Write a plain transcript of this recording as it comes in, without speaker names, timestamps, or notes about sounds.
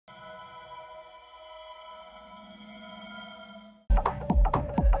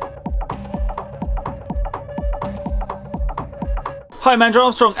Hi, I'm Andrew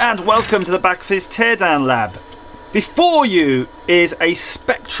Armstrong and welcome to the Back Office Teardown Lab. Before you is a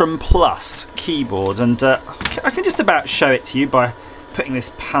Spectrum Plus keyboard, and I can just about show it to you by putting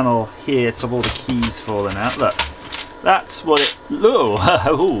this panel here to stop all the keys falling out. Look, that's what it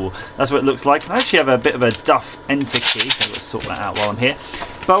that's what it looks like. I actually have a bit of a duff enter key, so I've got to sort that out while I'm here.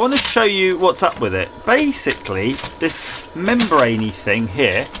 But I want to show you what's up with it. Basically, this membrane-y thing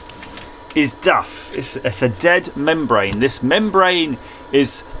here is duff. It's a dead membrane. This membrane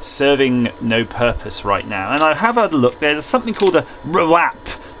is serving no purpose right now. And I have had a look. There's something called a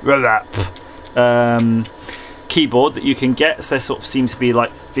RWAP keyboard that you can get. So it sort of seems to be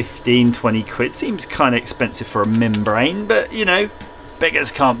like 15, 20 quid. Seems kind of expensive for a membrane, but you know,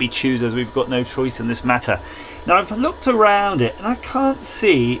 beggars can't be choosers. We've got no choice in this matter. Now I've looked around it and I can't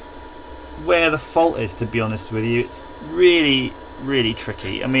see where the fault is, to be honest with you. It's really, really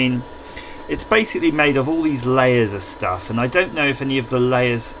tricky. I mean, it's basically made of all these layers of stuff, and I don't know if any of the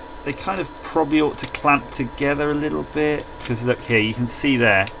layers, they kind of probably ought to clamp together a little bit, because look here, you can see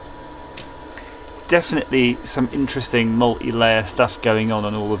there definitely some interesting multi-layer stuff going on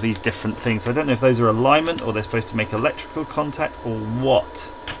all of these different things. I don't know if those are alignment or they're supposed to make electrical contact or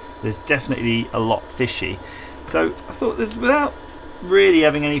what. There's definitely a lot fishy. So I thought, this, without really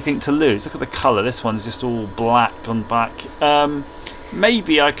having anything to lose, look at the colour, this one's just all black on black.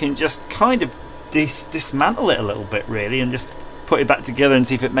 Maybe I can just kind of dismantle it a little bit really and just put it back together and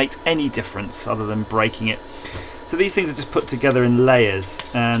see if it makes any difference other than breaking it. So these things are just put together in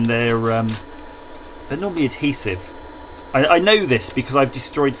layers, and they're normally adhesive. I know this because I've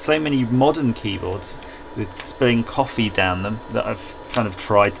destroyed so many modern keyboards with spilling coffee down them that I've kind of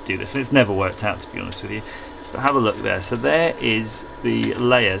tried to do this, and it's never worked out, to be honest with you. But have a look there. So there is the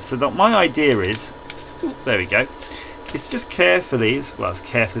layers. So that my idea is, there we go. It's just carefully, well, as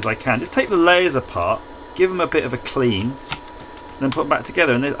carefully as I can, just take the layers apart, give them a bit of a clean, and then put them back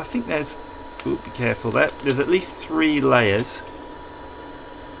together. And I think there's, ooh, be careful there, there's at least 3 layers.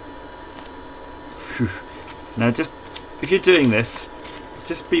 Whew. Now just, if you're doing this,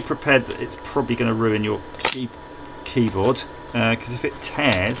 just be prepared that it's probably going to ruin your keyboard, because if it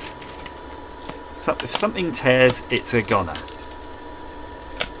tears, if something tears, it's a goner.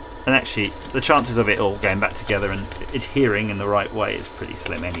 And actually, the chances of it all going back together and adhering in the right way is pretty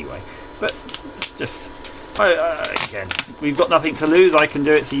slim anyway. But it's just, again, we've got nothing to lose. I can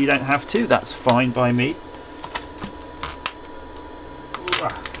do it so you don't have to. That's fine by me.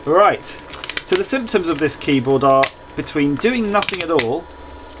 Right. So the symptoms of this keyboard are between doing nothing at all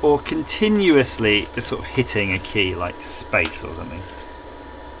or continuously just sort of hitting a key like space or something.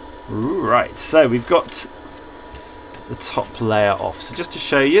 Right. So we've got the top layer off. So just to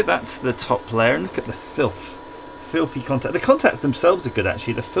show you, that's the top layer, and look at the filthy contact. The contacts themselves are good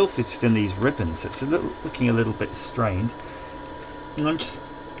actually. The filth is just in these ribbons. It's looking a little bit strained, and I'm just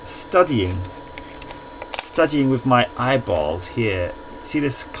studying with my eyeballs here. See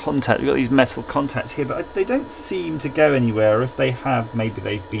this contact? We've got these metal contacts here, but they don't seem to go anywhere. Or if they have, maybe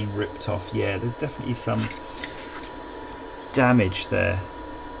they've been ripped off. Yeah, there's definitely some damage there.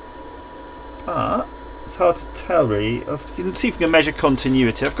 But it's hard to tell really. You can see if we can measure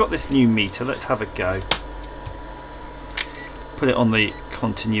continuity. I've got this new meter. Let's have a go. Put it on the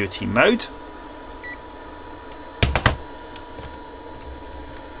continuity mode.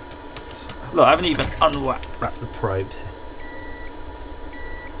 Look, I haven't even unwrapped the probes.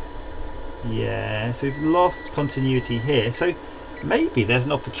 Yeah, so we've lost continuity here. So maybe there's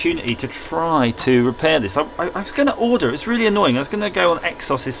an opportunity to try to repair this. I was going to order. It's really annoying. I was going to go on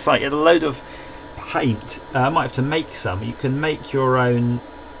Exos's site. It had a load of paint. I might have to make some. You can make your own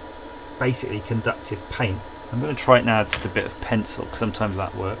basically conductive paint. I'm going to try it now, just a bit of pencil, because sometimes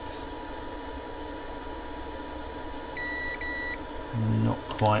that works. Not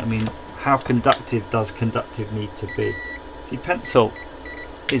quite. I mean, how conductive does conductive need to be? See, pencil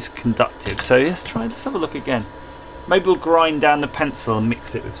is conductive, so let's try. Let's have a look again. Maybe we'll grind down the pencil and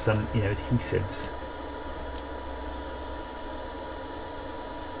mix it with some, you know, adhesives.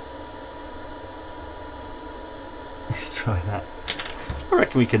 Let's try that. I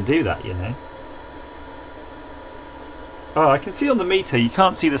reckon we can do that, you know. Oh, I can see on the meter, you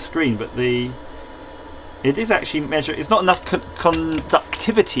can't see the screen, but it is actually measuring. It's not enough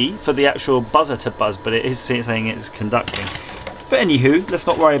conductivity for the actual buzzer to buzz, but it is saying it's conducting. But anywho, let's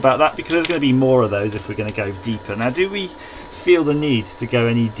not worry about that, because there's going to be more of those if we're going to go deeper. Now, do we feel the need to go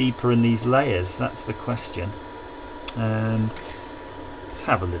any deeper in these layers? That's the question. Let's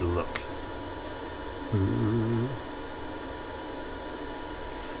have a little look. Ooh.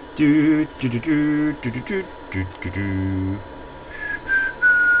 Do do do do do do do do do.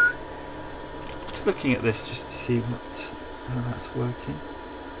 Just looking at this just to see what how that's working.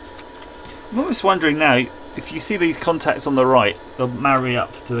 I'm almost wondering now, if you see these contacts on the right, they'll marry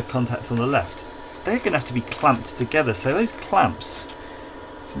up to the contacts on the left. They're going to have to be clamped together, so those clamps,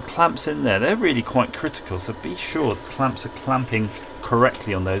 some clamps in there, they're really quite critical, so be sure the clamps are clamping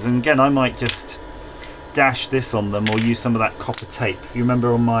correctly on those. And again, I might just dash this on them or use some of that copper tape. If you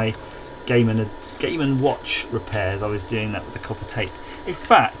remember on my Game and Watch repairs, I was doing that with the copper tape. In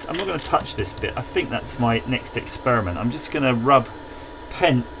fact, I'm not going to touch this bit. I think that's my next experiment. I'm just going to rub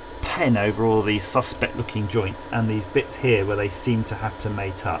pen over all these suspect looking joints and these bits here where they seem to have to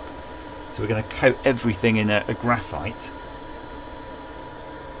mate up. So we're going to coat everything in a graphite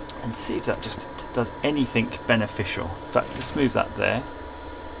and see if that just does anything beneficial. In fact, let's move that there.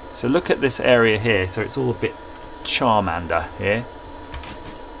 So look at this area here, so it's all a bit Charmander here.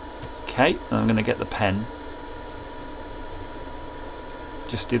 Okay, and I'm going to get the pen.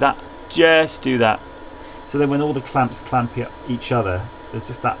 Just do that. Just do that. So then when all the clamps clamp each other, there's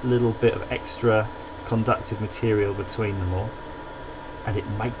just that little bit of extra conductive material between them all. And it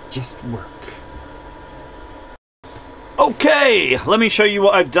might just work. Okay, let me show you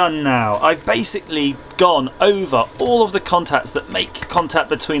what I've done now. I've basically gone over all of the contacts that make contact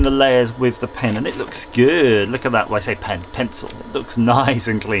between the layers with the pen, and it looks good. Look at that. Well, I say pen, pencil. It looks nice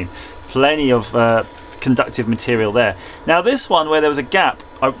and clean. Plenty of conductive material there. Now this one where there was a gap,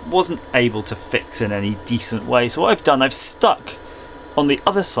 I wasn't able to fix in any decent way. So what I've done, I've stuck on the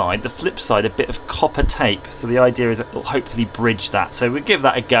other side, the flip side, a bit of copper tape. So the idea is it will hopefully bridge that. So we'll give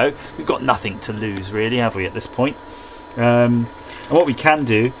that a go. We've got nothing to lose really, have we, at this point? And what we can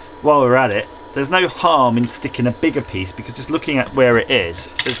do while we're at it, there's no harm in sticking a bigger piece, because just looking at where it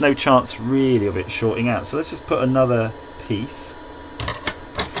is, there's no chance really of it shorting out. So let's just put another piece.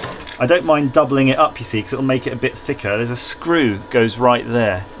 I don't mind doubling it up, you see, because it'll make it a bit thicker. There's a screw goes right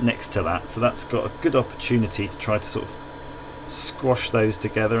there next to that, so that's got a good opportunity to try to sort of squash those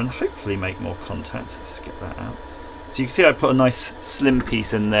together and hopefully make more contact. Let's get that out. So you can see I put a nice slim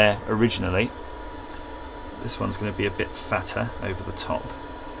piece in there originally. This one's going to be a bit fatter over the top.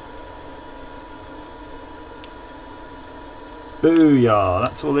 Booyah!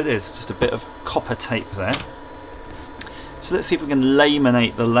 That's all it is, just a bit of copper tape there. So let's see if we can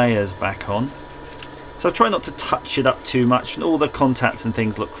laminate the layers back on. So I try not to touch it up too much, and all the contacts and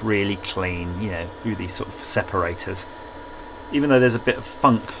things look really clean, you know, through these sort of separators. Even though there's a bit of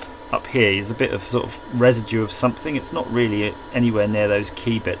funk up here, there's a bit of sort of residue of something, it's not really anywhere near those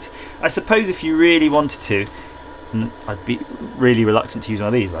key bits. I suppose if you really wanted to, and I'd be really reluctant to use one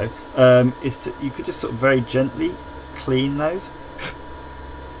of these though, you could just sort of very gently clean those.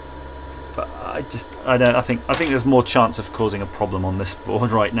 But I think there's more chance of causing a problem on this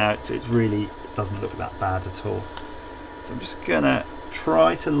board right now. It really doesn't look that bad at all. So I'm just gonna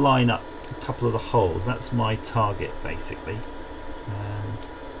try to line up a couple of the holes. That's my target basically.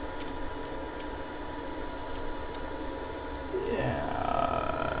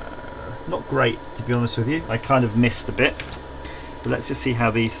 Yeah, not great to be honest with you. I kind of missed a bit. But let's just see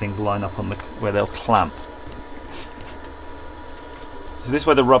how these things line up on where they'll clamp. So this is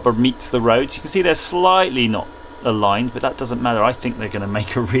where the rubber meets the road. So you can see they're slightly not aligned, but that doesn't matter. I think they're going to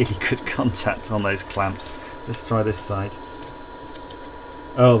make a really good contact on those clamps. Let's try this side.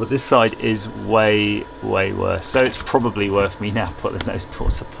 Oh, but this side is way, way worse. So it's probably worth me now pulling those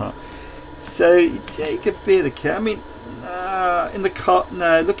boards apart. So you take a bit of care. I mean, in the car,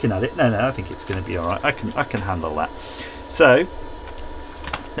 no, looking at it, no, I think it's going to be all right. I can handle that. So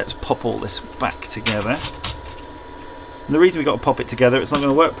let's pop all this back together. And the reason we've got to pop it together, it's not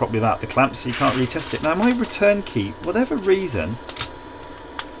going to work properly without the clamps, so you can't retest it. Now my return key, whatever reason,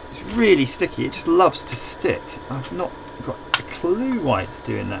 it's really sticky. It just loves to stick. I've not got a clue why it's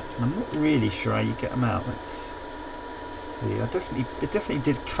doing that, and I'm not really sure how you get them out. Let's see. It definitely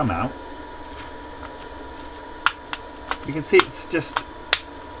did come out. You can see it's just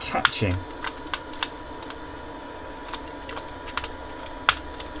catching.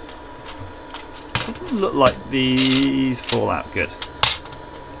 Doesn't look like these fall out good.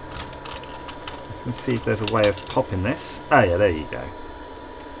 Let's see if there's a way of popping this. Oh yeah, there you go.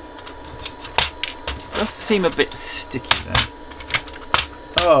 It does seem a bit sticky there.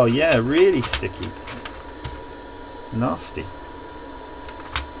 Oh yeah, really sticky. Nasty.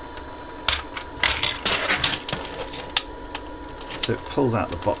 So it pulls out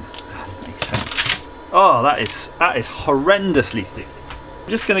the bottom. That makes sense. Oh, that is horrendously sticky. I'm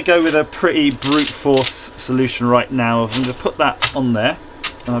just going to go with a pretty brute force solution right now. I'm going to put that on there,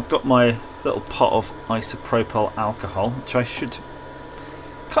 and I've got my little pot of isopropyl alcohol, which I should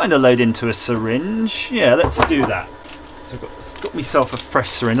kind of load into a syringe. Yeah, let's do that. So I've got got myself a fresh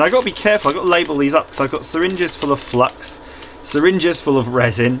syringe. I've got to be careful, I've got to label these up because I've got syringes full of flux, syringes full of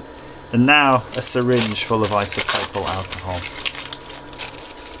resin, and now a syringe full of isopropyl alcohol.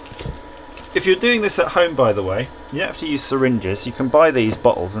 If you're doing this at home, by the way, you don't have to use syringes. You can buy these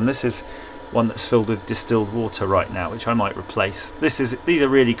bottles, and this is one that's filled with distilled water right now, which I might replace. These are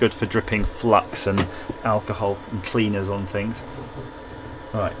really good for dripping flux and alcohol and cleaners on things.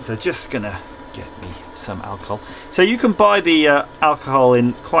 Alright, so just gonna get me some alcohol. So you can buy the alcohol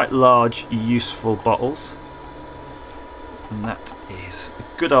in quite large, useful bottles. And that is a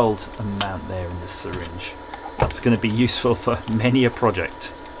good old amount there in the syringe. That's going to be useful for many a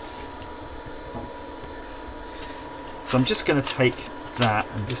project. So I'm just going to take that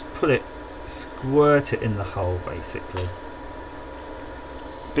and just squirt it in the hole basically.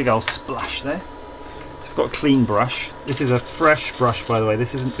 Big old splash there. I've got a clean brush. This is a fresh brush, by the way.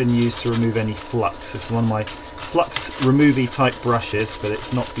 This hasn't been used to remove any flux. It's one of my flux removey type brushes, but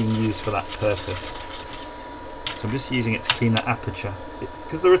it's not been used for that purpose. So I'm just using it to clean that aperture.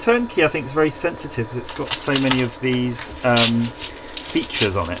 Because the return key I think is very sensitive because it's got so many of these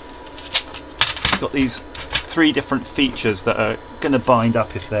features on it. It's got these 3 different features that are going to bind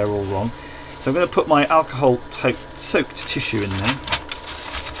up if they're all wrong. So I'm going to put my alcohol soaked tissue in there.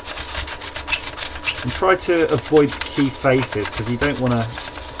 And try to avoid key faces because you don't want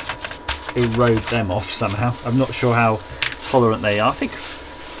to erode them off somehow. I'm not sure how tolerant they are. I think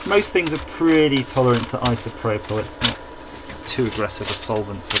most things are pretty tolerant to isopropyl. It's not too aggressive a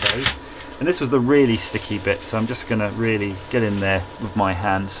solvent for those. And this was the really sticky bit, so I'm just going to really get in there with my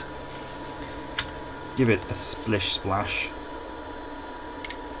hands. Give it a splish splash.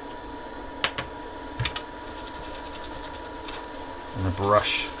 And a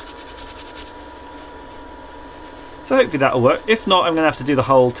brush. So hopefully that'll work. If not, I'm going to have to do the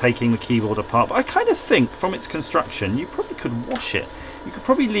whole taking the keyboard apart. But I kind of think from its construction, you probably could wash it. You could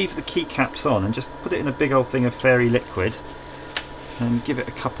probably leave the keycaps on and just put it in a big old thing of fairy liquid and give it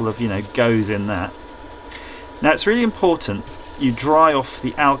a couple of, goes in that. Now it's really important you dry off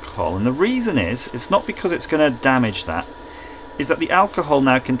the alcohol, and the reason is, it's not because it's going to damage that, is that the alcohol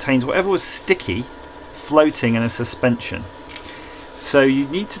now contains whatever was sticky floating in a suspension. So you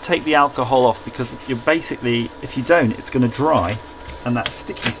need to take the alcohol off because you're basically, if you don't, it's going to dry and that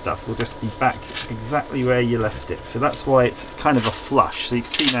sticky stuff will just be back exactly where you left it. So that's why it's kind of a flush. So you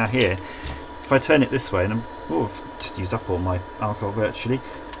can see now here, if I turn it this way, and I've just used up all my alcohol virtually,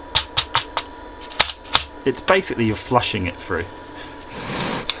 it's basically you're flushing it through.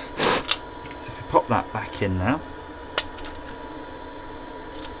 So if we pop that back in now,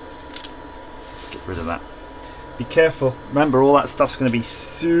 get rid of that. Be careful, remember all that stuff's going to be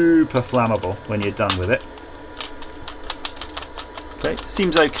super flammable when you're done with it. Okay,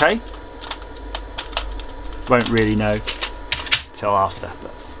 seems okay. Won't really know till after.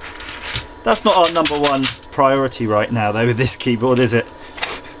 But that's not our #1 priority right now though with this keyboard, is it?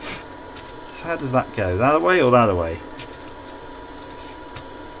 So how does that go? That way or that way?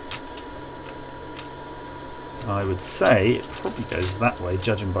 I would say it probably goes that way,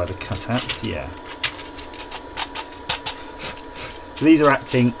 judging by the cutouts, yeah. So these are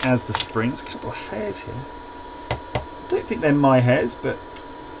acting as the springs. A couple of hairs here. I don't think they're my hairs, but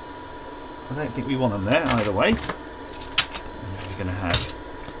I don't think we want them there either way. We're going to have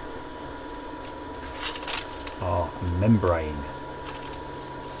our membrane.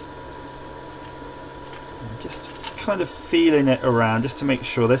 I'm just kind of feeling it around just to make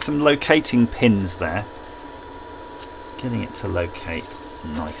sure. There's some locating pins there. Getting it to locate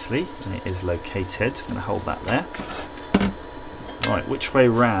nicely, and it is located. I'm going to hold that there. Right, which way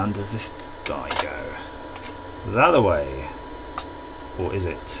round does this guy go? The other way. Or is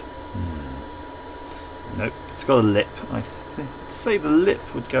it? Nope, it's got a lip. I'd say the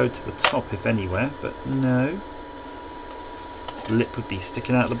lip would go to the top if anywhere, but no. The lip would be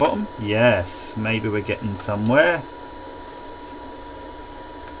sticking out the bottom? Yes, maybe we're getting somewhere.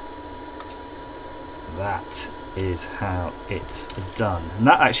 That is how it's done. And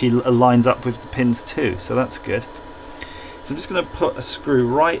that actually lines up with the pins too, so that's good. So I'm just going to put a screw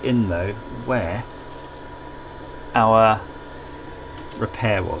right in though where our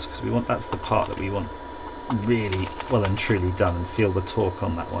repair was, because we want, that's the part that we want really well and truly done, and feel the torque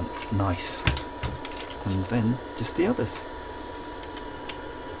on that one. Nice. And then just the others.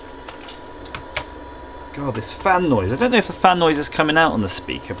 God, this fan noise. I don't know if the fan noise is coming out on the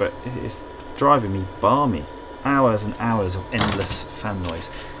speaker, but it's driving me balmy. Hours and hours of endless fan noise.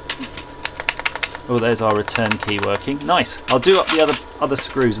 Oh, there's our return key working. Nice. I'll do up the other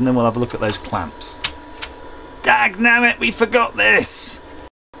screws and then we'll have a look at those clamps. Dagnammit, we forgot this!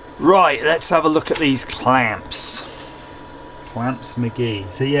 Right, let's have a look at these clamps. Clamps McGee.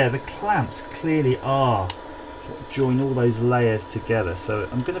 So yeah, the clamps clearly are what join all those layers together. So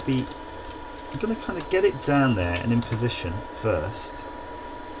I'm going to kind of get it down there and in position first.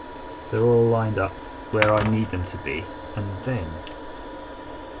 They're all lined up where I need them to be, and then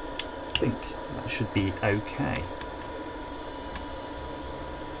I think that should be okay.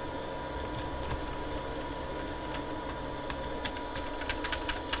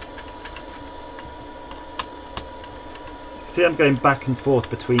 See, I'm going back and forth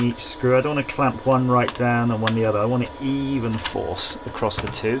between each screw. I don't want to clamp one right down and one the other. I want it even force across the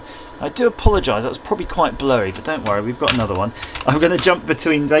two. I do apologise, that was probably quite blurry, but don't worry, we've got another one. I'm going to jump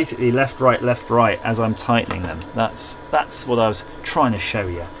between basically left, right as I'm tightening them. That's what I was trying to show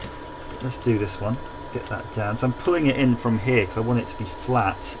you. Let's do this one. Get that down. So I'm pulling it in from here because I want it to be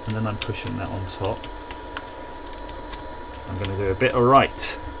flat, and then I'm pushing that on top. I'm going to do a bit of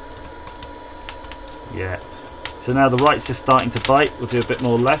right. Yeah. So now the right's just starting to bite. We'll do a bit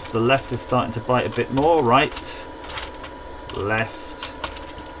more left. The left is starting to bite a bit more. Right, left,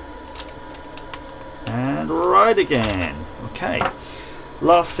 and right again. Okay.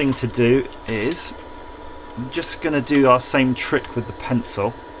 Last thing to do is I'm just going to do our same trick with the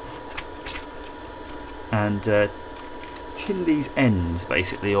pencil and tin these ends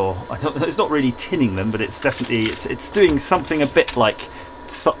basically, or I don't know. It's not really tinning them, but it's definitely it's doing something a bit like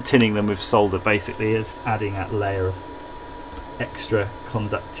tinning them with solder. Basically, it's adding that layer of extra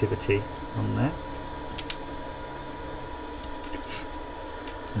conductivity on there.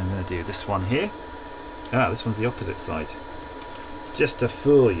 And I'm going to do this one here. Ah, this one's the opposite side, just to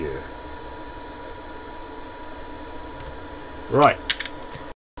fool you. Right,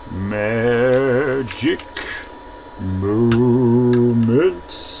 magic moments.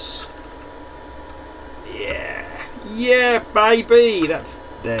 Yeah, baby, that's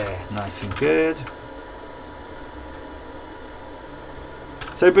there, nice and good.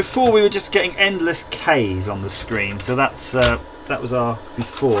 So before we were just getting endless K's on the screen, so that was our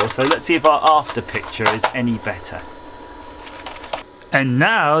before. So let's see if our after picture is any better. And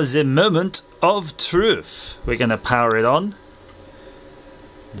now the moment of truth. We're going to power it on.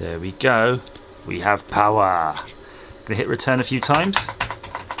 There we go. We have power. Gonna hit return a few times.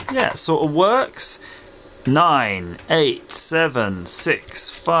 Yeah, it sort of works. 9, 8, 7, 6,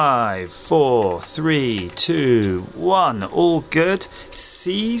 5, 4, 3, 2, 1. All good.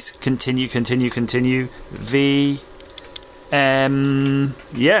 C's. Continue, continue, continue. V. M.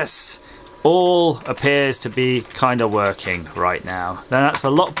 Yes. All appears to be kind of working right now. Now that's a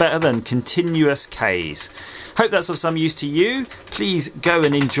lot better than continuous K's. Hope that's of some use to you. Please go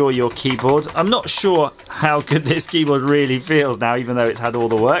and enjoy your keyboard. I'm not sure how good this keyboard really feels now, even though it's had all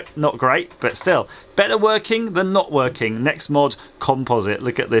the work. Not great, but still. Better working than not working. Next mod, composite.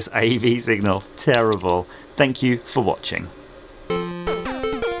 Look at this AV signal. Terrible. Thank you for watching.